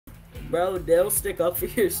Bro, they'll stick up for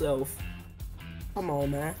yourself. Come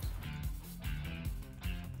on, man.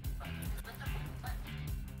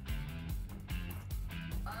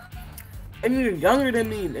 And you're younger than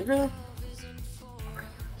me, nigga.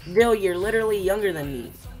 Dill, you're literally younger than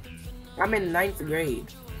me. I'm in 9th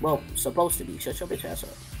grade. Well, supposed to be. Shut your bitch ass up.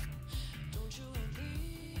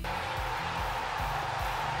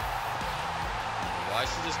 Why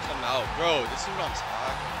should this come out? Bro, this is what I'm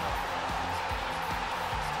talking about.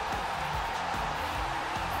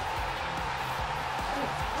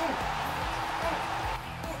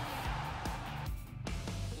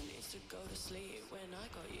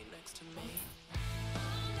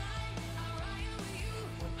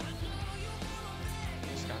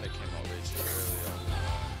 This kinda came out way too early.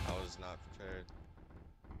 I was not prepared.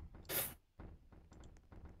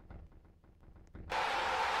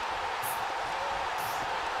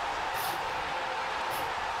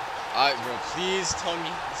 Alright, bro, please tell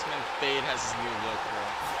me this man Fade has his new look, bro.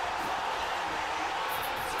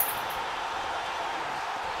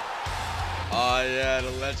 Oh yeah,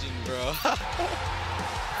 the legend, bro.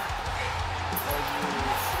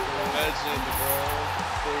 Legend, bro.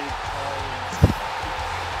 Fade times.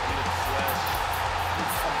 In the flesh.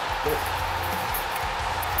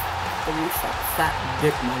 Fat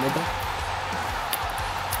dick, my nigga.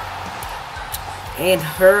 And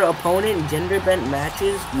her opponent, gender bent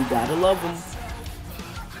matches, you gotta love them.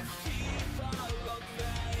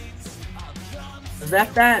 Is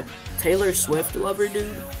that Taylor Swift lover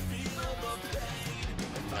dude?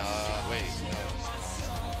 Wait,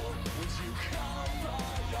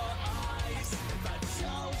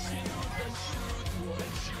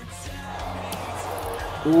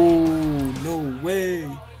 no. Ooh, no way.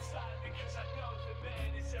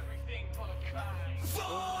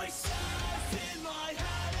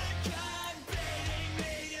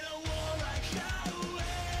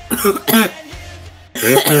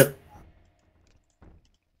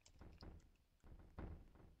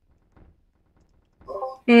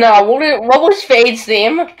 No, what was Fade's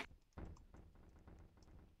theme?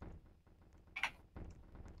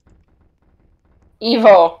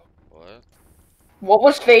 Evo. What? What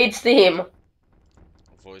was Fade's theme?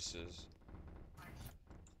 Voices.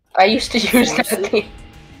 I used to use that Forces? theme.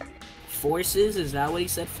 Forces? Is that what he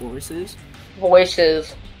said? Forces?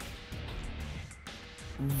 Voices.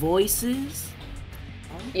 Voices?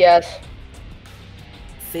 Yes.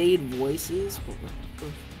 Fade voices?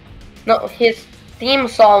 No, his theme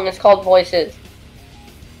song is called Voices.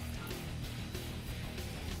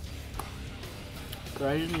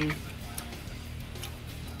 Crazy.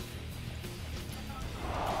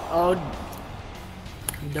 Oh,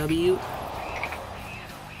 W.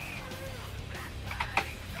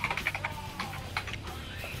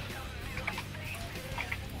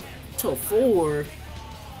 To 4.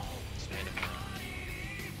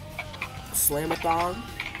 Slamathon.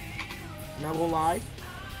 Not gonna lie.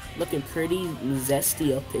 Looking pretty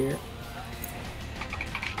zesty up there.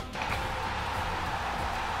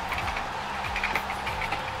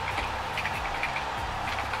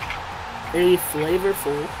 Very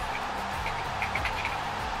flavorful.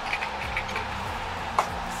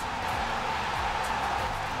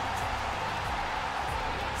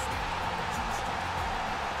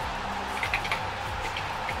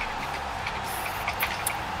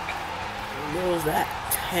 What was that?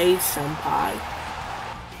 Tay Senpai?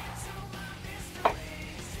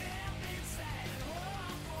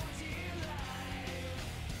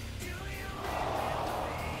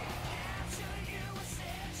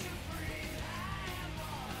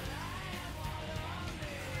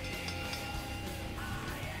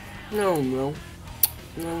 No, no.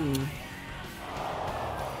 No.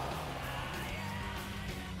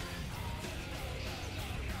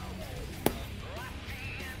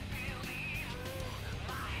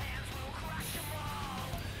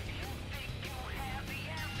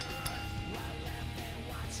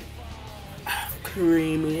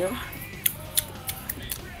 Creamy.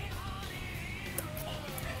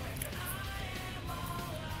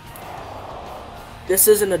 This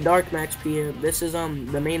isn't a dark match, Pierre. This is the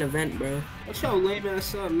main event, bro. What's your lame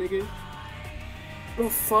ass up, nigga? The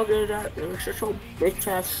fuck is that? Shut your bitch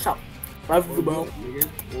ass up. Love you, bro.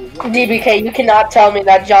 DBK, you cannot tell me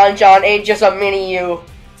that John ain't just a mini you.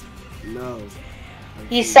 No.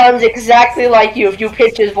 He sounds exactly like you if you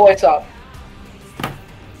pitch his voice up.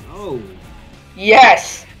 Oh.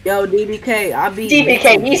 Yes. Yo, DBK, I be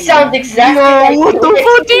DBK, he sounds exactly like what you. the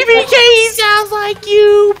fuck, DBK? He sounds like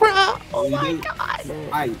you, bro. Oh my god.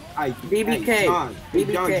 I DBK. Hey, John,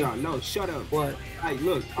 DBK. John, no, shut up. What? Hey,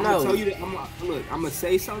 look, I'm No. gonna tell you that. I'm gonna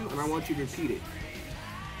say something, and I want you to repeat it.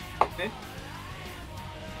 Okay?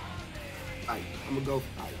 Alright, I'm gonna go.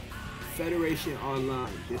 Alright. Federation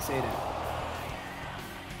Online. Just say that.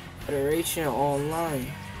 Federation Online.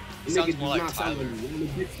 He sounds Nigga more does like not sound Tyler.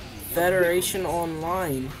 like me. Federation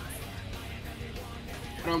Online.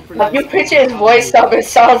 When you pitch his voice up, it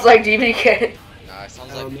sounds like DBK. Nah, it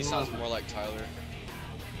sounds like he sounds more like Tyler.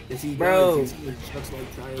 Yes, he Bro. does. He sounds just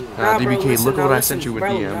like Tyler. Nah, bro, DBK, listen, look now what I listen, sent you with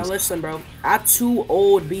bro, DMs. Now listen, bro. I too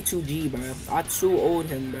old B2G, bro. I too old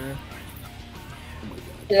him, bro.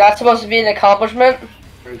 Is that supposed to be an accomplishment?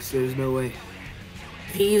 There's no way.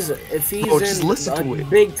 If he's Bro, just in listen to a it.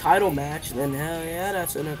 big title match, then hell yeah,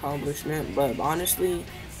 that's an accomplishment. But honestly,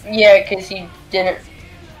 Yeah, because he didn't.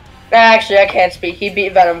 Actually, I can't speak. He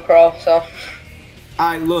beat Venom Crow, so.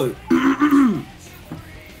 Alright, look.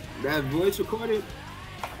 That voice recorded,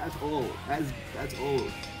 that's old. That's old.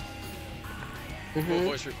 Full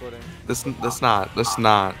voice recording. That's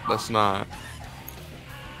not.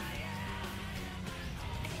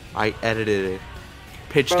 I edited it,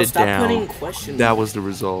 pitched bro, it stop putting down. questions. That was the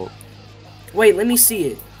result. Wait, let me see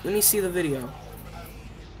it. Let me see the video.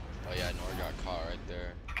 Oh yeah, Nour got caught right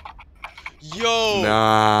there. Yo!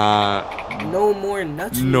 Nah, No more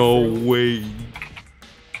nuts. no way.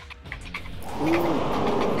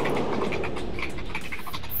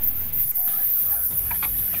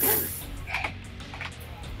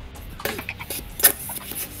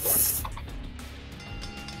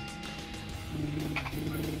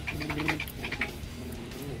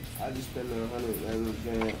 I just spent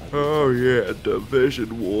 100 Oh yeah,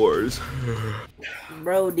 Division Wars.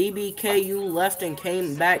 Bro, DBK, you left and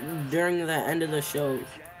came back during the end of the show.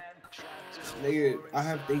 Nigga, I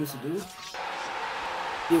have things to do.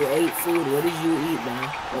 You ate food. What did you eat, man?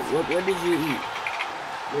 What did you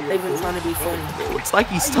eat? They've been trying to be funny. It's like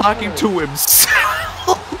he's talking to himself.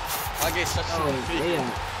 I get such Oh, a big.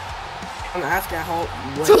 yeah. I'm asking how.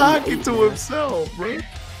 What you Talking ate, to man. himself, bro.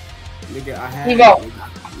 Nigga, I had. Evo.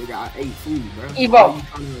 Nigga, I ate food, bro.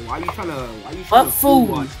 Evo. Why you trying to What food?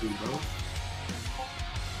 watch me, bro?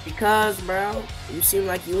 Because, bro, you seem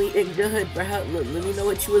like you eating good, bro. Look, let me know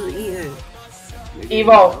what you was eating. Nigga,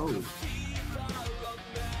 Evo. no.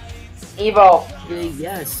 Evo. Yeah,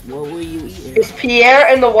 yes, what were you eating? Is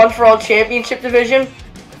Pierre in the One for All Championship division?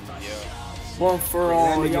 One for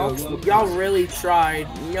all. That nigga love Y'all this. really tried.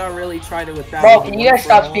 Y'all really tried it with that. Bro, one. can you One guys for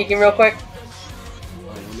stop all. speaking real quick?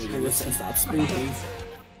 Nigga said stop speaking.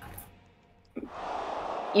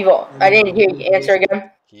 Evo, I didn't hear you. Answer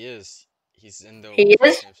again. He is. He's in the. He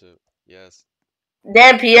is? Championship. Yes.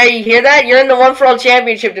 Damn, Pierre, you hear that? You're in the One for All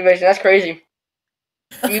Championship division. That's crazy.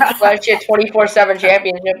 You can that shit 24/7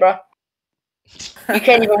 championship, bro. You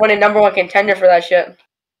can't even win a #1 contender for that shit.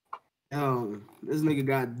 This nigga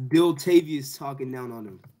got Diltavius talking down on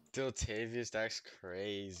him. Diltavius, that's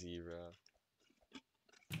crazy,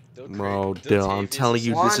 bro. Bro, Dill, I'm telling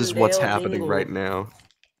you, this is what's happening right now.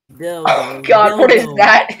 Dill, Oh, God, what is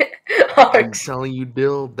that? I'm Arx. telling you,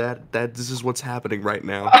 Dill, that this is what's happening right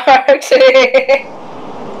now. Arx.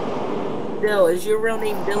 Dill, is your real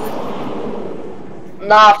name Dylan?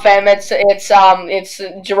 Nah, fam, it's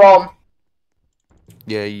Jerome.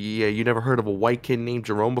 Yeah, you never heard of a white kid named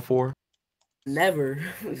Jerome before? Never.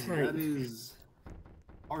 It's like, That is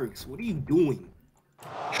Arx. What are you doing?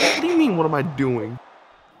 What do you mean, what am I doing?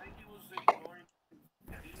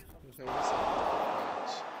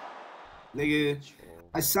 Nigga,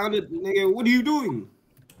 I sounded, nigga, what are you doing?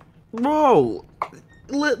 Bro,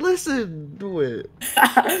 listen to it.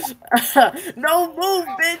 no move,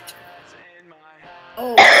 bitch.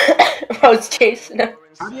 Oh, Bro's chasing him.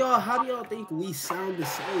 How do y'all think we sound the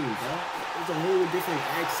same, bro? There's a whole different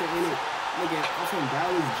accent in it. Nigga, I'm from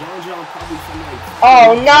Dallas, John probably from like.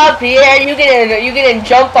 Oh, nah, Pierre, you getting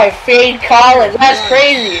jumped by Fade Collins. That's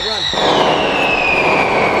crazy.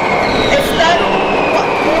 It's not.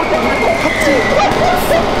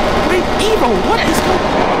 Wait, Evo, what is going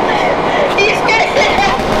on? He's getting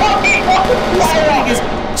fucking This thing is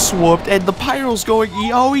swooped, and the pyro's going,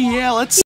 oh yeah, let's